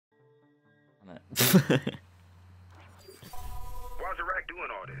Why's Iraq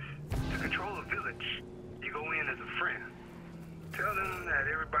doing all this? To control a village, you go in as a friend. Tell them that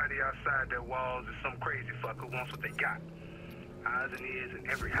everybody outside their walls is some crazy fuck who wants what they got. Eyes and ears in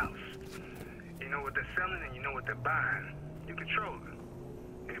every house. You know what they're selling and you know what they're buying. You control them.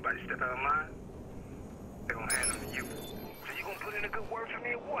 Anybody step out of line, they're gonna hand them to you. So you gonna put in a good word for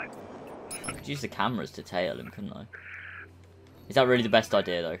me or what? I could use the cameras to tail him, couldn't I? Is that really the best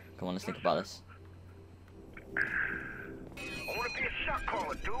idea, though? Come on, let's think about this. I wanna be a shot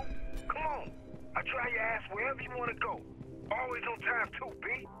caller, dude. Come on. I try your ass wherever you wanna go. Always on time, too,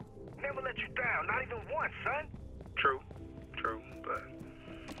 B. Never let you down, not even once, son. True, but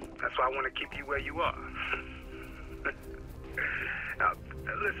that's why I want to keep you where you are. Now,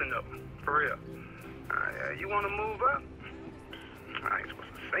 listen up, for real. You want to move up? I ain't supposed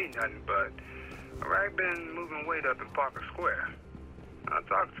to say nothing, but I've been moving weight up in Parker Square. I'll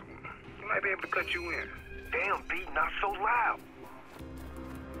talk to him. He might be able to cut you in. Damn, B, not so loud.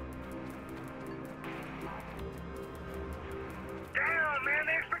 Damn, man,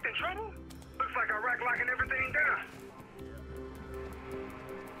 they expecting trouble? Looks like Iraq locking everything down.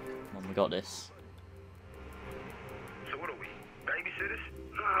 Come on, we got this. So what are we, babysitters?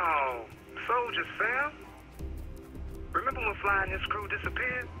 No, soldiers, fam. Remember when flying this crew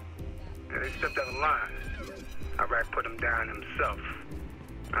disappeared? Yeah, they stepped out of line. Iraq put them down himself.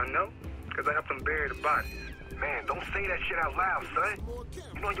 I know, because I helped them bury the bodies. Man, don't say that shit out loud, son.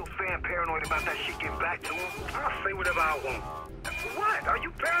 You know your fan paranoid about that shit getting back to him? I'll say whatever I want. What? Are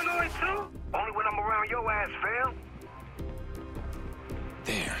you paranoid too? Only when I'm around your ass, fam.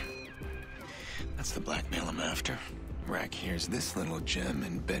 There. That's the blackmail I'm after. Rack hears this little gem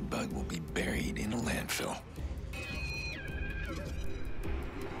and BedBug will be buried in a landfill.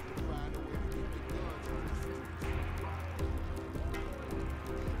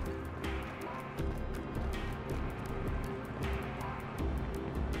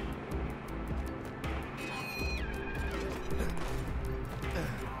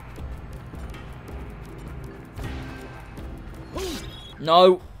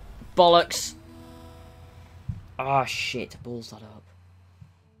 No! Bollocks! Ah, shit. Balls that up.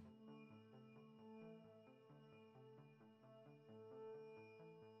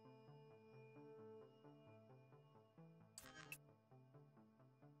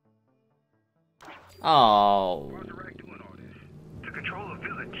 Oh. To control a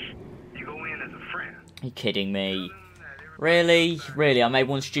village, you go in as a friend. Are you kidding me? Really? Really? I made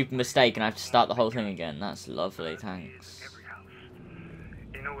one stupid mistake and I have to start the whole thing again. That's lovely, thanks.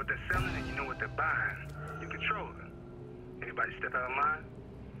 You know what they're selling and you know what they're buying. You control them. Anybody step out of line,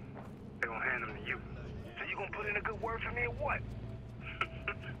 they're gonna hand them to you. So you gonna put in a good word for me or what?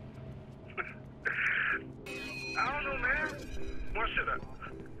 I don't know, man. Well, shut up.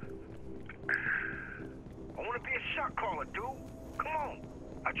 I wanna be a shot caller, dude. Come on.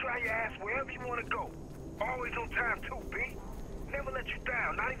 I try your ass wherever you wanna go. Always on time, too, B. Never let you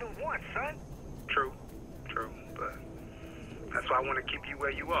down, not even once, son. True, but that's why I want to keep you where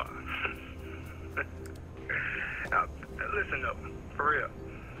you are. Now, listen up, for real.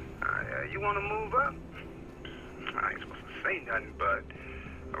 You want to move up? I ain't supposed to say nothing, but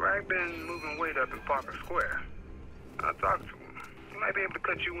I've been moving weight up in Parker Square. I'll talk to him. He might be able to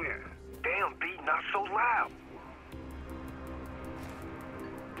cut you in. Damn, B, not so loud.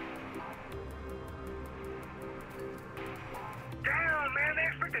 Damn, man, they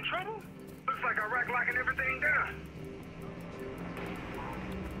expecting trouble? Looks like Iraq locking everything down.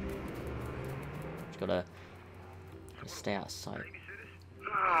 Just gotta stay out of sight.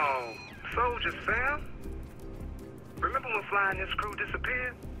 No, soldiers, fam. Remember when flying this crew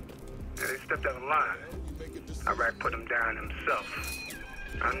disappeared? Yeah, they stepped out of line. Iraq put them down himself.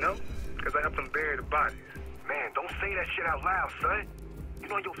 I know, because I helped them bury the bodies. Man, don't say that shit out loud, son. You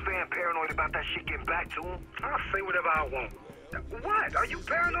know your fan paranoid about that shit getting back to him? I'll say whatever I want. What? Are you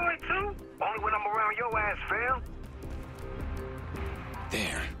paranoid too? Only when I'm around your ass, fam.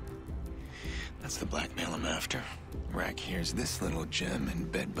 There. That's the blackmail I'm after. Rack hears this little gem and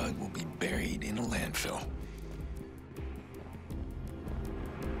BedBug will be buried in a landfill.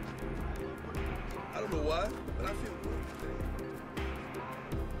 I don't know why, but I feel good today.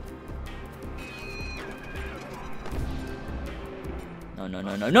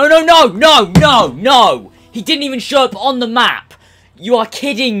 No! He didn't even show up on the map. You are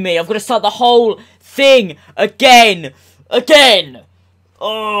kidding me. I've got to start the whole thing again.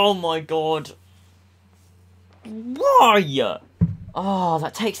 Oh my god. Why? Oh,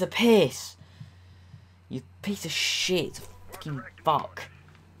 that takes the piss. You piece of shit. Fucking fuck.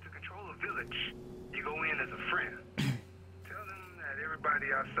 To control a village, you go in as a friend. Tell them that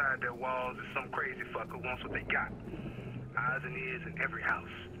Everybody outside their walls is some crazy fucker who wants what they got. Eyes and ears in every house.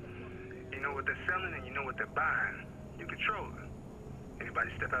 You know what they're selling and you know what they're buying. You control it.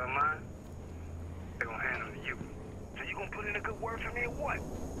 Anybody step out of line, they're gonna hand them to you. So you gonna put in a good word for me or what?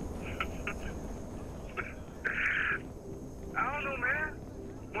 I don't know, man.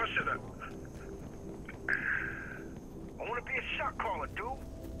 What should I? I wanna be a shot caller, dude.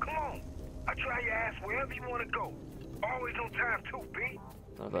 Come on. I'll try your ass wherever you wanna go. Always on time too, B.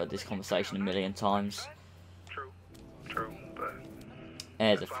 I've heard this conversation a million times. True, but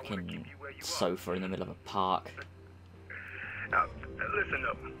There's a fucking sofa in the middle of a park. now, listen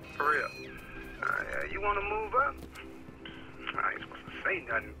up, for real. You wanna move up? I ain't supposed to say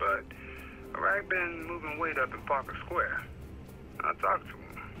nothing, but Iraq been moving weight up in Parker Square. I'll talk to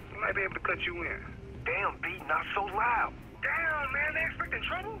him. He might be able to cut you in. Damn, B, not so loud. Damn, man, they expecting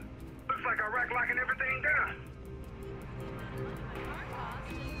trouble? Looks like Iraq locking everything down.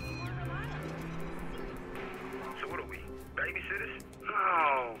 So what are we, babysitters?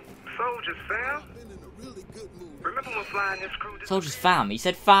 No, soldiers, fam. Remember when flying this crew? Soldiers fam. He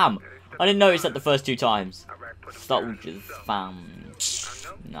said fam. I didn't notice that the first 2 times. Soldiers fam.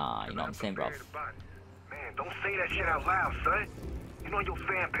 Nah, you know what I'm saying, bruv. Man, don't say that shit out loud, son. You know your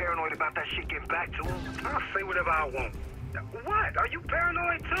fan paranoid about that shit getting back to him? I'll say whatever I want. What? Are you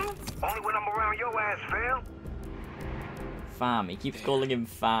paranoid too? Only when I'm around your ass, fam. Fam. He keeps calling him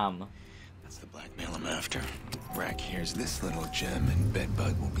fam. That's the blackmail I'm after. Rack hears this little gem and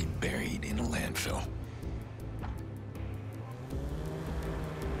BedBug will be buried in a landfill.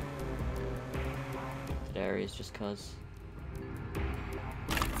 Good areas just cuz.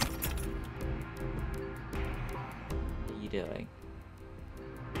 What are you doing?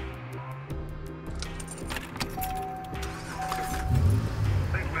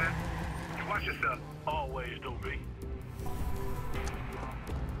 Thanks, man. You watch yourself. Always do, B.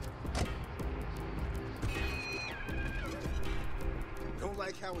 Don't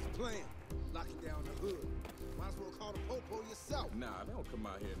like how it's playing. Locking down the hood. Might as well call the popo yourself. Nah, they don't come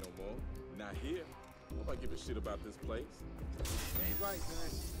out here no more. Not here. Nobody give a shit about this place. Ain't right,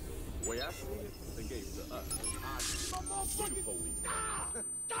 man. The way I see it, they gave it to us. We the police.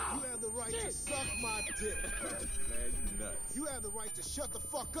 You have the right to suck my dick. Man, you nuts. You have the right to shut the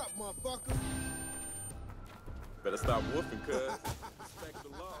fuck up, motherfucker. Better stop woofing, cuz. Respect the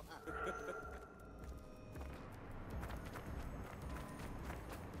law.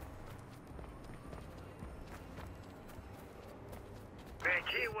 Man,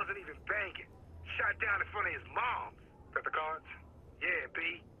 kid wasn't even banging. Shot down in front of his mom. Got the cards? Yeah,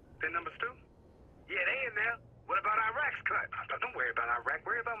 B. Their numbers too? Yeah, they in there. What about Iraq's cut? Don't worry about Iraq.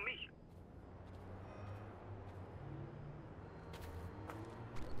 Worry about me.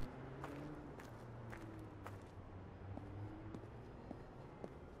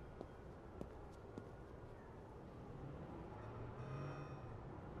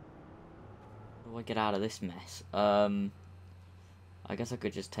 How do I get out of this mess? I guess I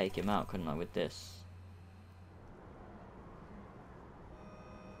could just take him out, couldn't I, with this?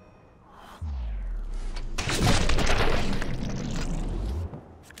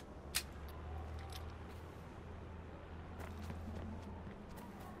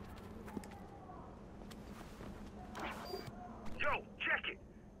 Yo, check it.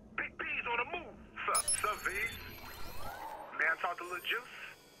 Big B's on the move. Sup, V's? May I talk to Lil Juice?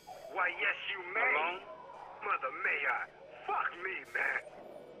 Why, yes, you may. Alone? Mother, may I? Fuck me, man.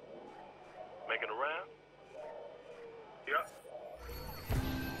 Making a round? Yup.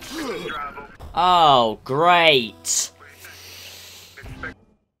 Drive over. Oh, great!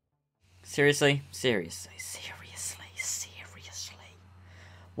 Seriously? Seriously.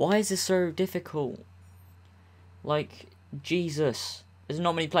 Why is this so difficult? Like, Jesus. There's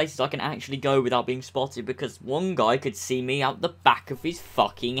not many places I can actually go without being spotted because one guy could see me out the back of his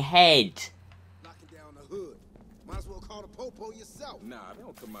fucking head. Locking down the hood. Might as well call the popo yourself. Nah, they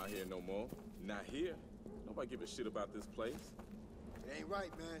don't come out here no more. Not here. Nobody give a shit about this place. It ain't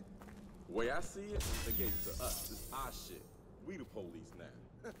right, man. The way I see it, they gave it to us. It's our shit. We the police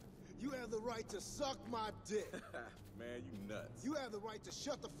now. You have the right to suck my dick. Man, you nuts. You have the right to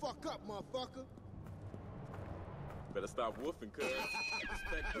shut the fuck up, motherfucker. Better stop woofing, cuz.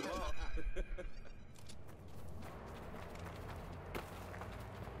 Respect the law.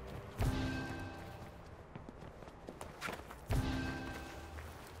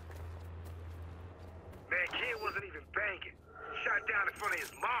 Man, kid wasn't even banging. Shot down in front of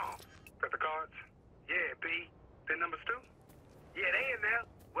his mom. Got the cards? Yeah, B. Their numbers too? Yeah, they in there.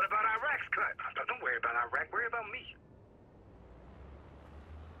 What about Iraq's cut? Don't worry about Iraq. Worry about me.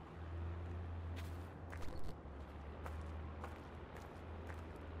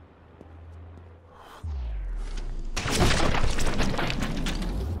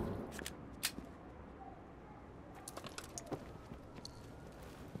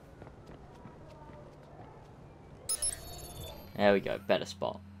 There we go, better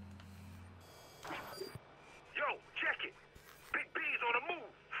spot. Yo, check it. Big B's on the move.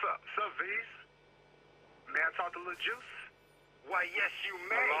 Sup, V's? May I talk to Lil Juice? Why, yes, you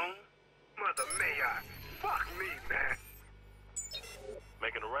may. Alone? Mother, may I? Fuck me, man.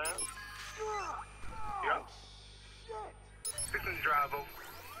 Making a round? Yo. Fixing to drive over.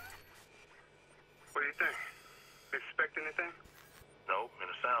 What do you think? Expect anything? No, and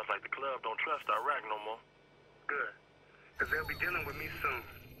it sounds like the club don't trust Iraq no more. Good. Because they'll be dealing with me soon.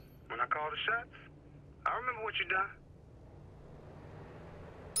 When I call the shots, I remember what you done.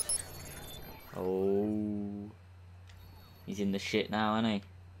 Oh. He's in the shit now, isn't he?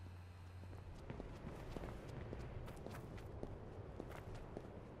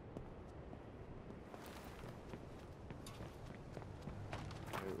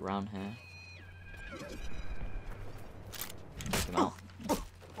 Round here. Take him out.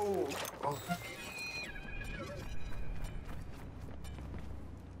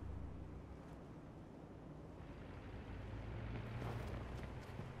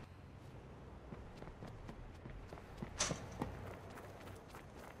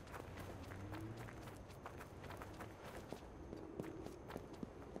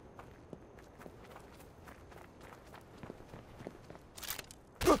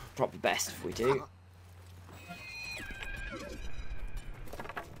 Probably best if we do.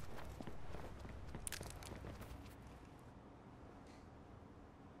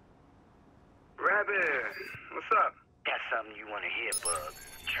 Rabbit, what's up? Got something you want to hear, Bug.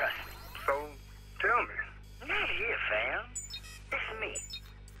 Trust me. So, tell me. Yeah, here, fam. It's me.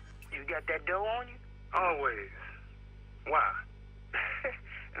 You got that dough on you? Always. Why?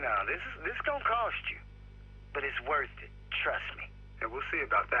 No, this gonna cost you. But it's worth it. Trust me. Yeah, we'll see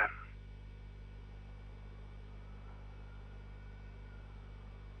about that.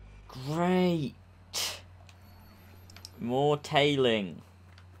 Great. More tailing.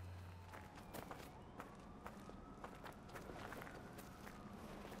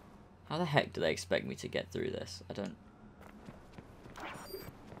 How the heck do they expect me to get through this? I don't...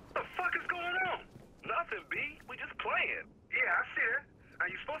 What the fuck is going on? Nothing, B. We just playing. Yeah, I see that. Now,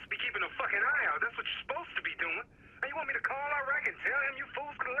 you're supposed to be keeping a fucking eye out. That's what you're supposed to be doing. And you want me to call Iraq and tell him you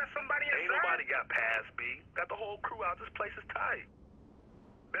fools could let somebody inside? Ain't nobody got past, B. Got the whole crew out. This place is tight.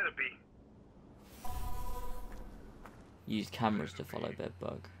 Better be. Use cameras to follow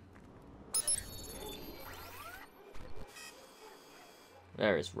BedBug.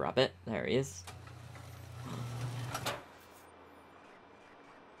 There is Rabbit. There he is.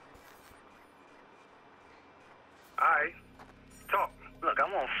 Alright. Talk. Look,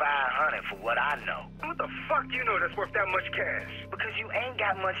 I'm on 500 for what I know. What the fuck you know that's worth that much cash? Because you ain't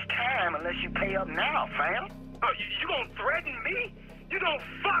got much time unless you pay up now, fam. Oh, you gonna threaten me? You don't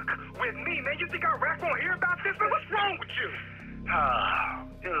fuck with me, man. You think Iraq won't hear about this, man? What's wrong with you? Oh,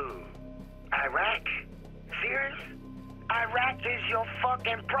 dude. Iraq? Serious? Iraq is your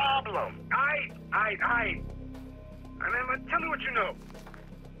fucking problem. Man, tell me what you know.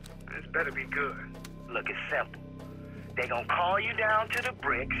 This better be good. Look, it's simple. They gonna call you down to the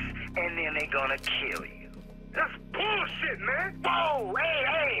bricks, and then they gonna kill you. That's bullshit, man. Whoa,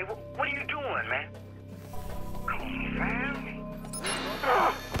 hey, what are you doing, man? Come on, fam.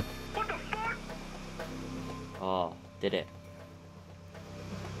 What the fuck? Oh, did it.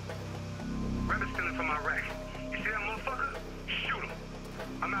 Rabbit's stealing from Iraq. You see that motherfucker? Shoot him.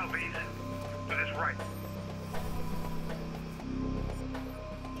 I'm out, V's. Do this right.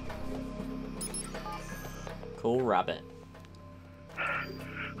 Cool Rabbit.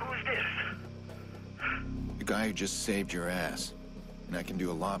 Who's this? The guy who just saved your ass. And I can do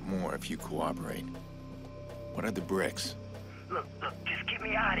a lot more if you cooperate. What are the bricks? Look, just get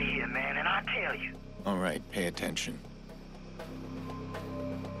me out of here, man, and I'll tell you. All right, pay attention.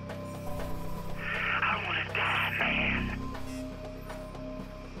 I wanna die, man.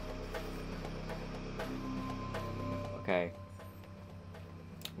 Okay.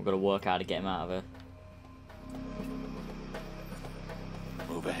 We've got to work out how to get him out of here.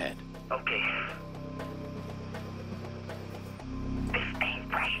 Move ahead. Okay. This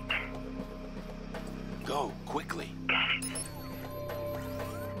ain't right. Go, quickly. Got it.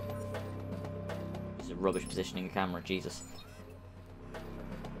 This is a rubbish positioning of camera, Jesus.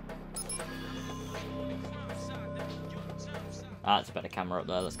 Ah, it's a better camera up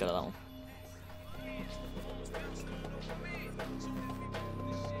there, let's go to that one.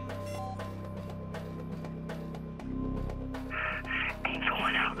 Ain't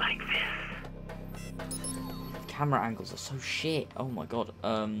going out like this. Camera angles are so shit. Oh my god.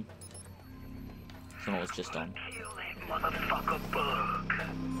 Don't know what's just on. Kill that motherfucker Bug.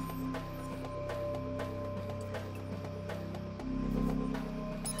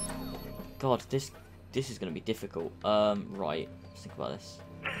 God, this is gonna be difficult. Right. Let's think about this.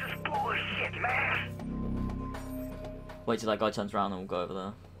 This is bullshit, man. Wait till that guy turns around and we'll go over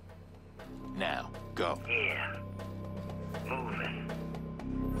there. Now, go. Yeah. Moving.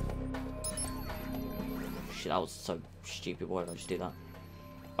 Shit, that was so stupid. Why did I just do that?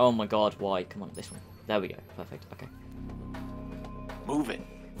 Oh my god, why? Come on, this one. There we go. Perfect. Okay. Move it.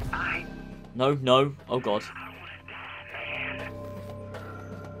 No, no. Oh god.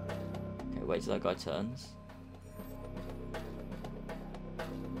 Okay, wait till that guy turns.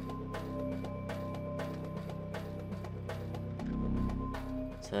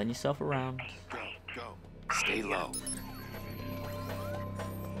 Turn yourself around. Go, go. Stay low.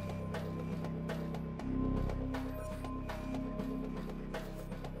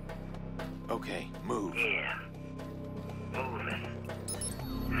 Okay, move. Yeah. Moving.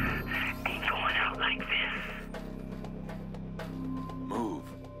 Ain't going out like this. Move.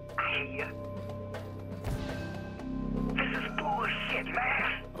 I hear ya. This is bullshit,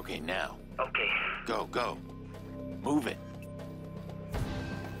 man. Okay, now. Okay. Go, go. Move it.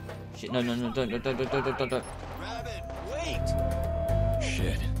 Shit, no, don't. Rabbit, wait!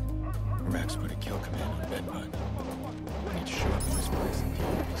 Shit. Rex put a kill command on BedBug. I need to show up in this place and deal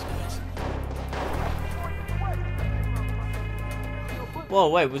with these guys. Whoa,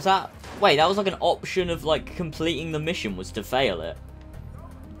 wait, was that... Wait, that was like an option of, like, completing the mission was to fail it.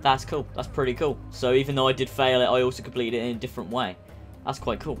 That's cool. That's pretty cool. So even though I did fail it, I also completed it in a different way. That's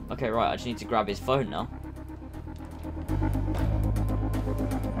quite cool. Okay, right, I just need to grab his phone now.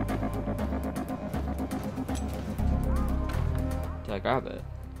 Did I grab it?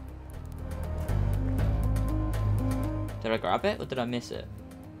 Did I grab it, or did I miss it?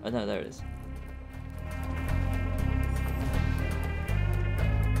 Oh no, there it is.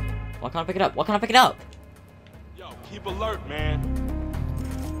 Why can't I pick it up? Why can't I pick it up? Yo, keep alert, man.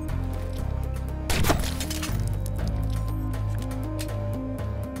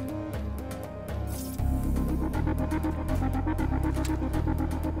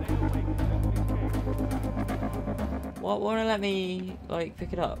 What won't it let me, like,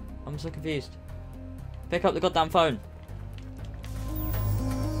 pick it up? I'm so confused. Pick up the goddamn phone.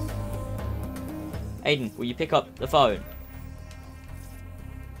 Aiden, will you pick up the phone?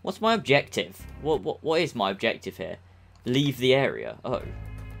 What's my objective? What is my objective here? Leave the area. Oh.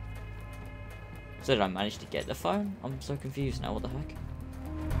 So did I manage to get the phone? I'm so confused now. What the heck?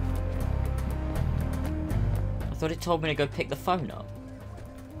 I thought it told me to go pick the phone up.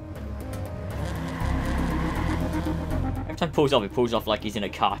 Every time he pulls off like he's in a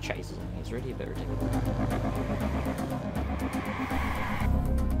car chase or something. It's really a bit ridiculous.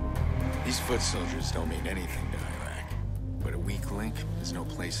 These foot soldiers don't mean anything to Iraq. But a weak link is no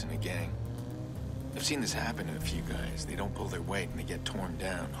place in a gang. I've seen this happen to a few guys. They don't pull their weight and they get torn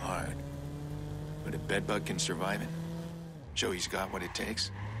down hard. But if BedBug can survive it, show he's got what it takes,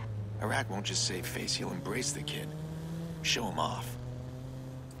 Iraq won't just save face, he'll embrace the kid. Show him off.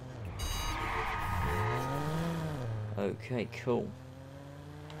 Okay, cool.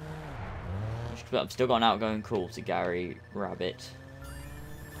 I've still got an outgoing call to Gary Rabbit.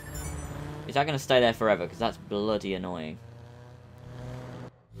 Is that going to stay there forever? Because that's bloody annoying.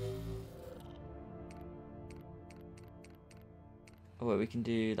 Oh, wait, we can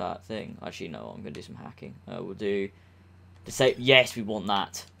do that thing. Actually, no, I'm going to do some hacking. We'll do the save. Yes, we want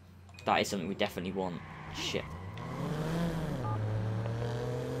that. That is something we definitely want. Shit.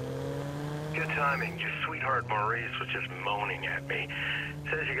 Good timing. Your sweetheart Maurice was just moaning at me.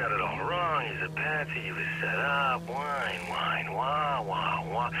 Says you got it all wrong. He's a patsy. He was set up. Whine, wah, wah,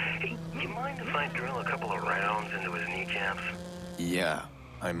 wah. Hey, you mind if I drill a couple of rounds into his kneecaps? Yeah,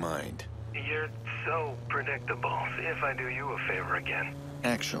 I mind. You're so predictable. See if I do you a favor again.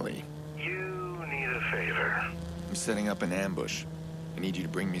 Actually, You need a favor. I'm setting up an ambush. I need you to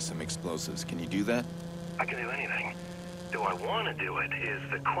bring me some explosives. Can you do that? I can do anything. Do I want to do it is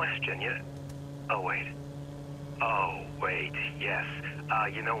the question. Oh, wait. Oh, wait. Yes.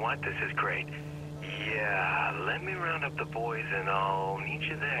 You know what? This is great. Yeah, let me round up the boys and I'll meet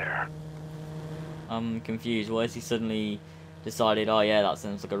you there. I'm confused. Why has he suddenly decided, oh yeah, that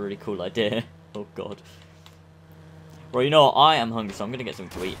sounds like a really cool idea? Oh god. Well, you know what? I am hungry, so I'm going to get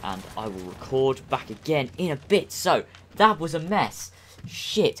something to eat, and I will record back again in a bit. So, that was a mess.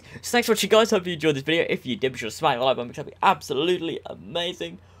 Shit. So thanks for watching, guys. Hope you enjoyed this video. If you did, be sure to smack the like button, because that'd be absolutely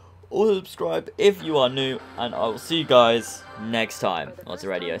amazing. Also subscribe if you are new, and I will see you guys next time. Oh, it's a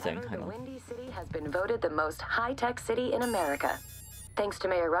radio thing. Hang on. Windy City has been voted the most high-tech city in America. Thanks to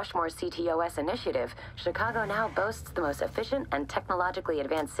Mayor Rushmore's CTOS initiative, Chicago now boasts the most efficient and technologically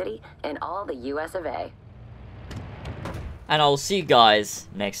advanced city in all the US of A. And I'll see you guys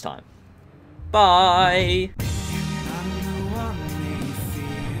next time. Bye.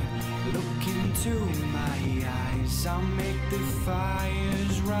 I'll make the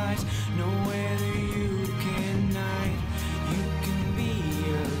fires rise. Nowhere that you can hide. You can be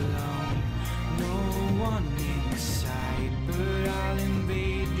alone, no one inside. But I'll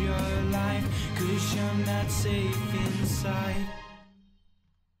invade your life, 'cause you're not safe inside.